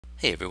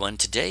Hey everyone,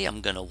 today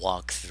I'm going to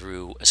walk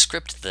through a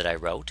script that I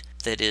wrote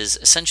that is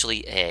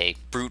essentially a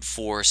brute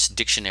force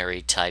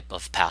dictionary type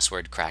of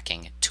password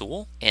cracking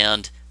tool.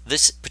 And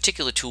this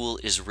particular tool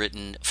is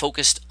written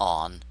focused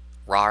on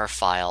RAR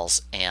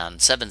files and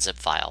 7-zip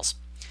files.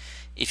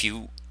 If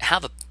you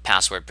have a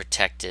password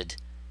protected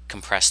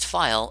compressed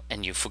file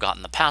and you've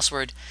forgotten the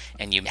password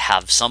and you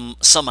have some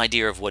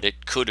idea of what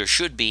it could or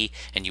should be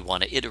and you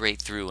want to iterate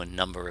through a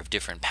number of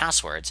different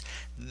passwords,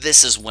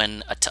 this is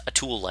when a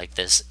tool like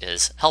this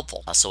is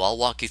helpful. So I'll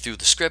walk you through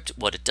the script,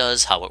 what it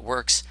does, how it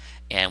works,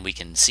 and we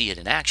can see it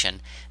in action,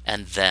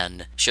 and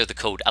then share the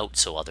code out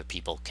so other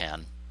people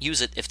can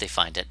use it if they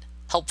find it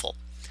helpful.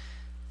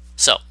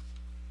 So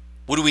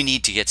what do we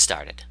need to get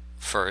started?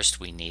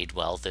 First we need,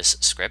 well, this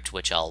script,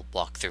 which I'll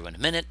walk through in a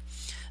minute.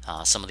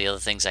 Some of the other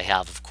things I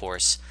have, of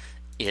course,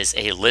 is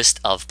a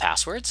list of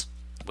passwords,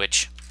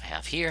 which I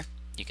have here.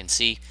 You can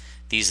see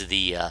these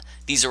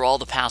are all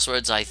the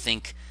passwords I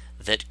think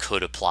that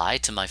could apply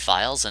to my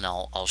files, and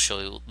I'll show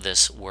you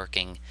this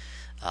working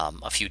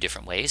a few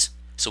different ways.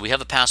 So we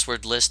have a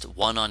password list,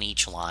 one on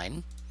each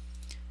line,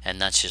 and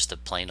that's just a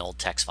plain old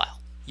text file.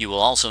 You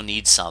will also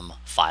need some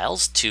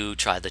files to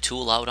try the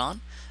tool out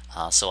on.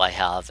 So I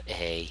have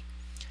a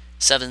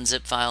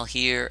 7-zip file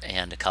here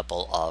and a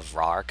couple of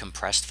RAR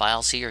compressed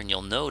files here, and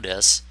you'll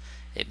notice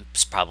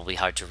it's probably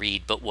hard to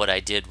read, but what I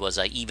did was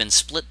I even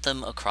split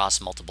them across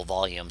multiple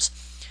volumes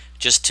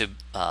just to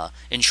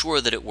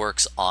ensure that it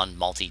works on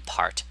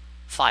multi-part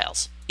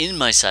files. In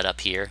my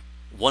setup here,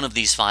 one of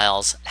these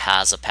files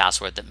has a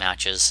password that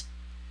matches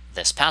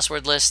this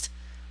password list,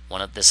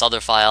 this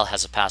other file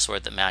has a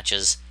password that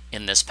matches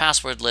in this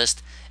password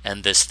list,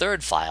 and this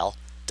third file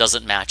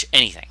doesn't match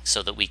anything,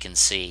 so that we can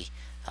see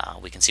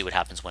what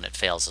happens when it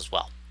fails as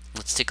well.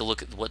 Let's take a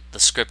look at what the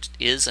script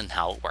is and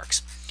how it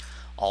works.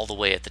 All the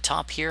way at the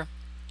top here,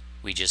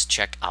 we just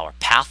check our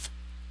path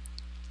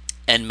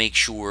and make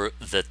sure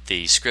that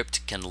the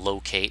script can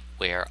locate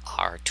where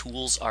our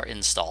tools are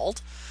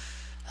installed.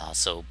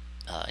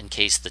 In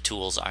case the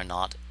tools are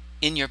not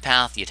in your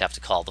path, you'd have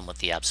to call them with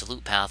the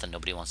absolute path, and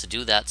nobody wants to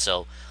do that,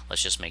 so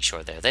let's just make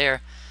sure they're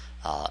there.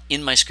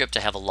 In my script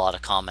I have a lot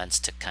of comments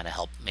to kind of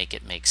help make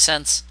it make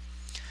sense.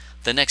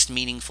 The next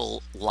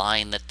meaningful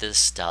line that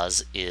this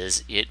does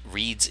is it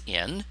reads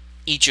in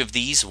each of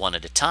these one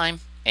at a time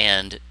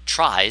and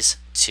tries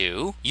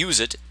to use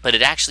it, but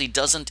it actually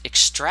doesn't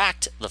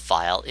extract the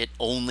file. It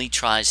only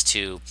tries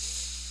to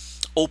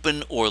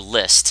open or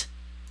list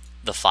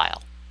the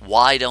file.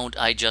 Why don't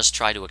I just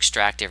try to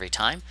extract every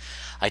time?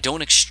 I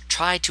don't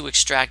try to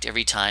extract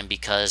every time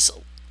because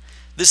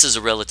this is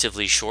a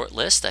relatively short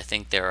list. I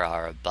think there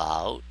are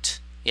about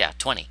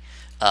 20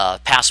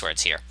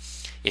 passwords here.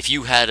 If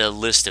you had a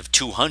list of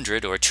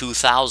 200 or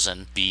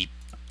 2,000, be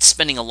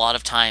spending a lot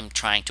of time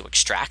trying to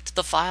extract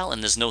the file,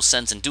 and there's no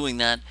sense in doing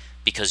that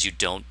because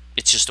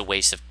it's just a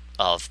waste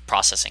of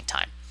processing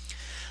time.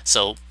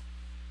 So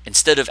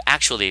instead of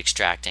actually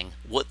extracting,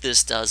 what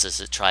this does is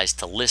it tries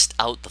to list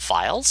out the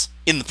files.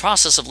 In the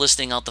process of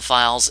listing out the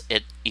files,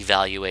 it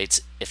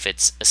evaluates if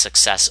it's a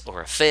success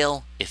or a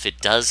fail. If it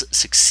does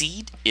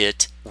succeed,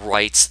 it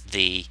writes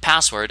the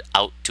password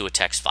out to a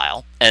text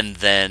file, and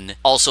then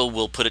also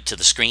will put it to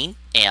the screen,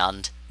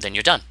 and then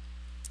you're done.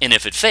 And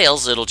if it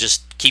fails, it'll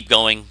just keep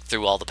going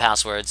through all the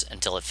passwords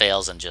until it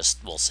fails and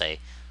just will say,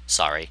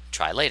 sorry,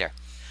 try later.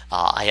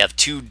 I have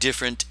two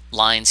different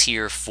lines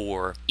here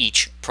for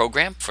each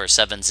program. For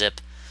 7-zip,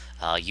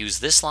 use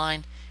this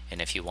line,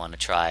 and if you want to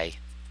try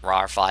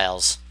RAR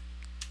files,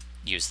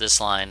 use this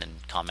line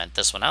and comment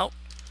this one out,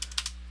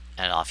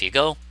 and off you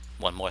go.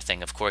 One more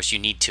thing, of course, you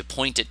need to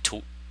point it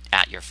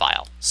at your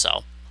file.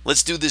 So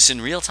let's do this in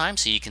real time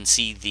so you can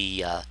see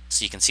the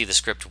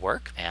script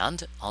work.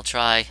 And I'll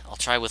try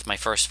with my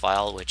first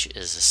file, which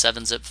is a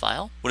 7-zip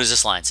file. What is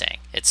this line saying?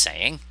 It's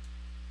saying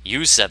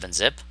use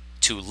 7-zip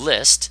to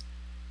list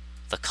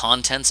the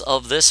contents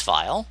of this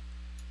file,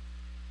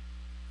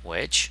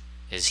 which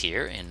is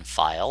here in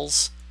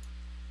files,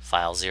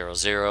 file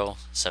 00,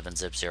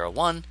 7zip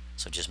 01.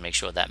 So just make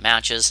sure that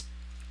matches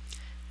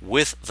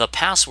with the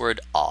password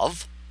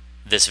of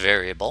this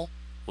variable,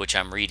 which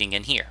I'm reading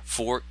in here.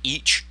 For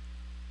each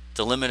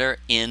delimiter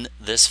in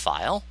this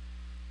file,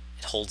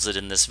 it holds it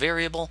in this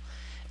variable,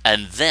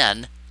 and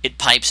then it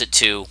pipes it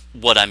to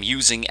what I'm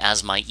using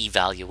as my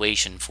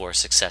evaluation for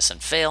success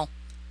and fail,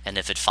 and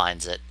if it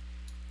finds it,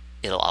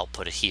 it'll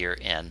output it here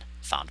in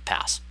found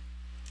pass.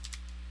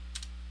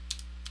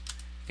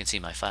 You can see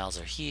my files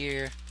are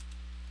here.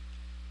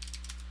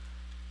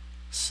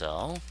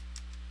 So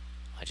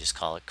I just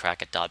call it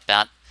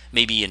crackit.bat.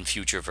 Maybe in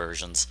future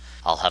versions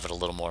I'll have it a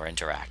little more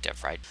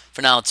interactive, right?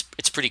 For now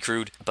it's pretty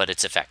crude, but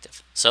it's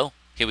effective. So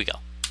here we go.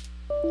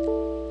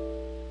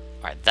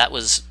 All right, that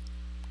was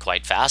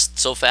quite fast.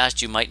 So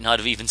fast you might not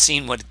have even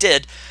seen what it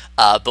did,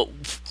 but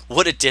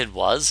what it did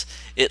was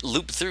it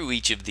looped through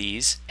each of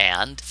these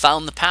and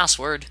found the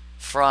password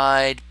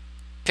fried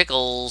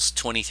pickles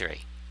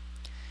 23.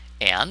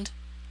 And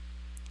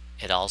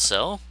it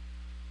also,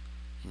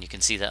 and you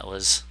can see that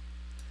was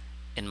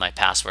in my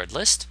password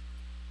list,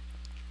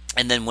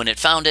 and then when it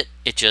found it,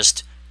 it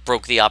just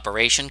broke the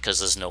operation because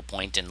there's no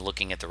point in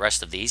looking at the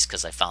rest of these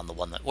because I found the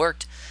one that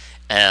worked,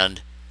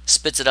 and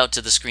spits it out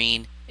to the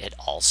screen. It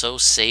also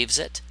saves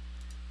it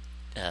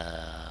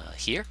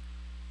here,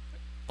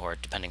 or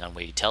depending on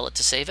where you tell it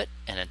to save it,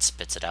 and it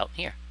spits it out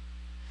here.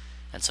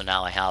 And so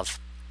now I have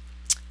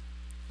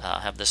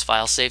this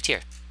file saved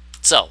here.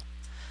 So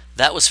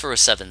that was for a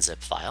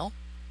 7-zip file.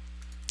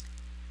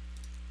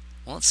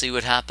 Well, let's see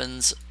what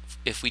happens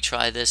if we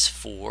try this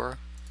for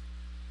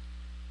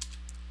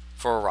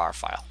a RAR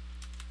file.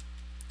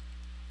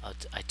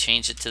 I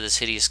changed it to this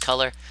hideous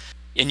color.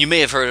 And you may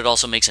have heard it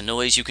also makes a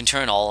noise. You can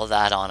turn all of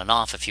that on and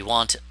off if you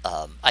want.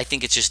 I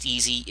think it's just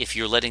easy if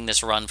you're letting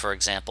this run, for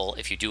example,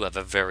 if you do have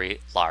a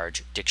very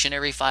large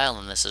dictionary file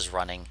and this is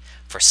running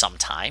for some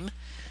time,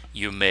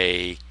 you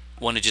may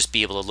want to just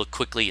be able to look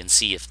quickly and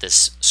see if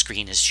this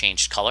screen has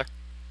changed color,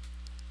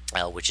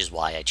 which is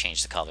why I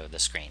changed the color of the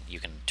screen. You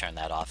can turn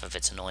that off if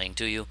it's annoying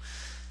to you.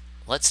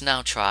 Let's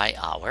now try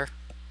our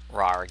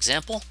RAR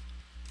example.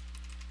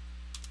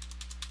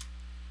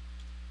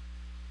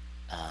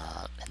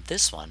 And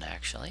this one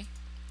actually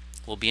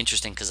will be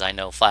interesting because I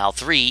know file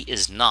 3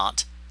 is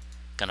not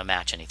going to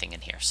match anything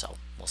in here. So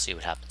we'll see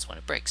what happens when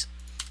it breaks.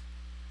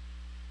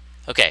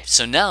 Okay,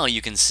 so now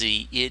you can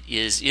see it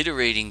is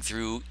iterating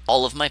through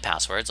all of my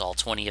passwords, all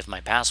 20 of my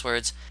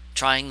passwords,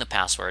 trying the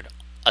password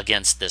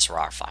against this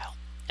RAR file.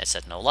 It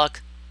said no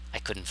luck. I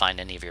couldn't find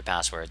any of your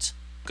passwords.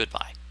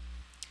 Goodbye.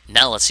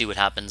 Now let's see what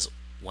happens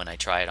when I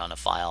try it on a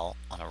file,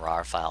 on a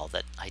RAR file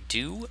that I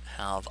do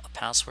have a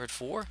password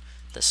for,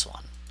 this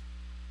one.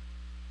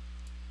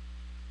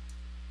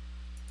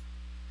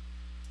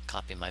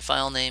 Copy my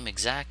file name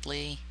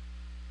exactly.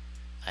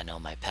 I know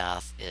my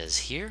path is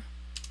here.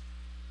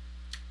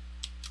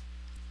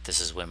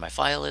 This is where my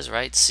file is,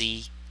 right?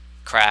 C,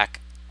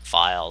 crack,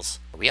 files.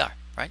 Here we are,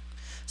 right?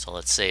 So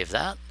let's save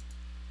that.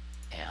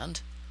 And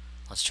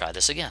let's try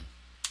this again.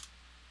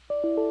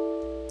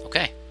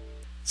 Okay.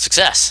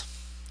 Success.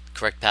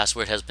 Correct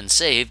password has been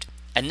saved.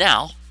 And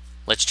now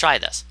let's try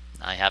this.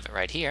 I have it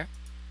right here.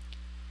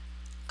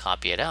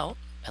 Copy it out.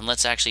 And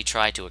let's actually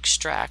try to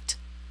extract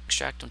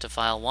them to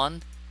file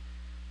 1.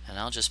 And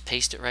I'll just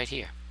paste it right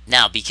here.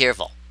 Now be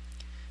careful,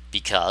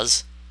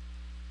 because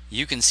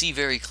you can see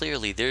very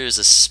clearly there is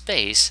a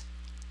space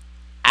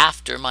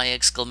after my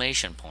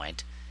exclamation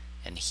point,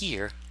 and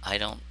here I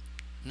don't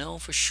know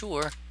for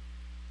sure.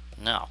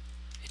 No,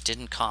 it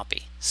didn't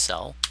copy.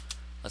 So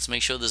let's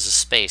make sure there's a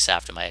space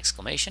after my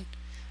exclamation.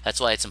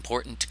 That's why it's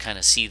important to kind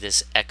of see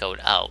this echoed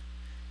out.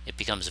 It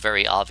becomes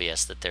very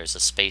obvious that there's a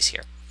space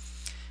here.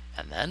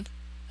 And then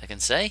I can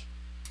say,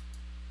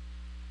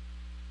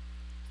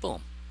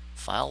 boom,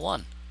 file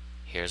 1.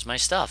 Here's my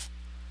stuff.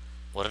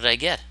 What did I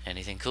get?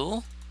 Anything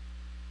cool?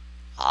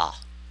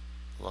 Ah,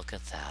 look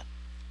at that.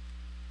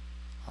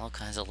 All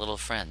kinds of little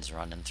friends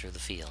running through the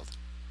field.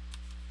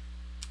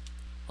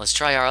 Let's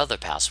try our other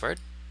password.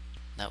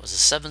 That was a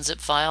 7-zip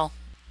file.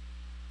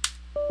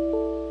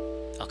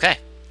 Okay.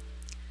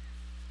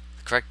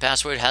 The correct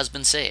password has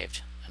been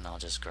saved. And I'll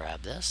just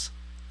grab this.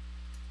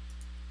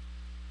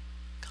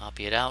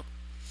 Copy it out.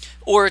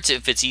 Or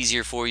if it's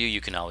easier for you,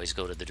 you can always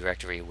go to the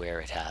directory where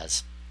it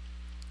has.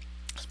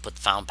 Put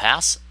found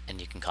pass, and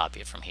you can copy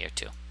it from here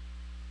too.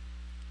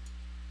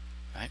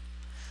 Right?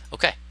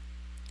 Okay.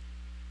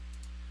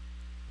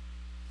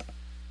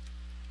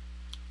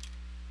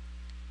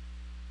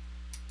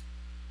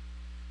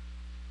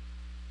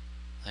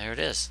 There it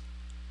is.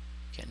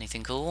 Get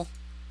anything cool?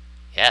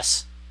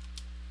 Yes.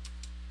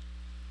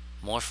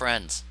 More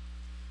friends.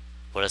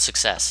 What a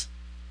success.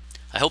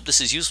 I hope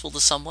this is useful to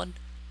someone.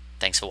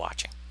 Thanks for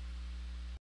watching.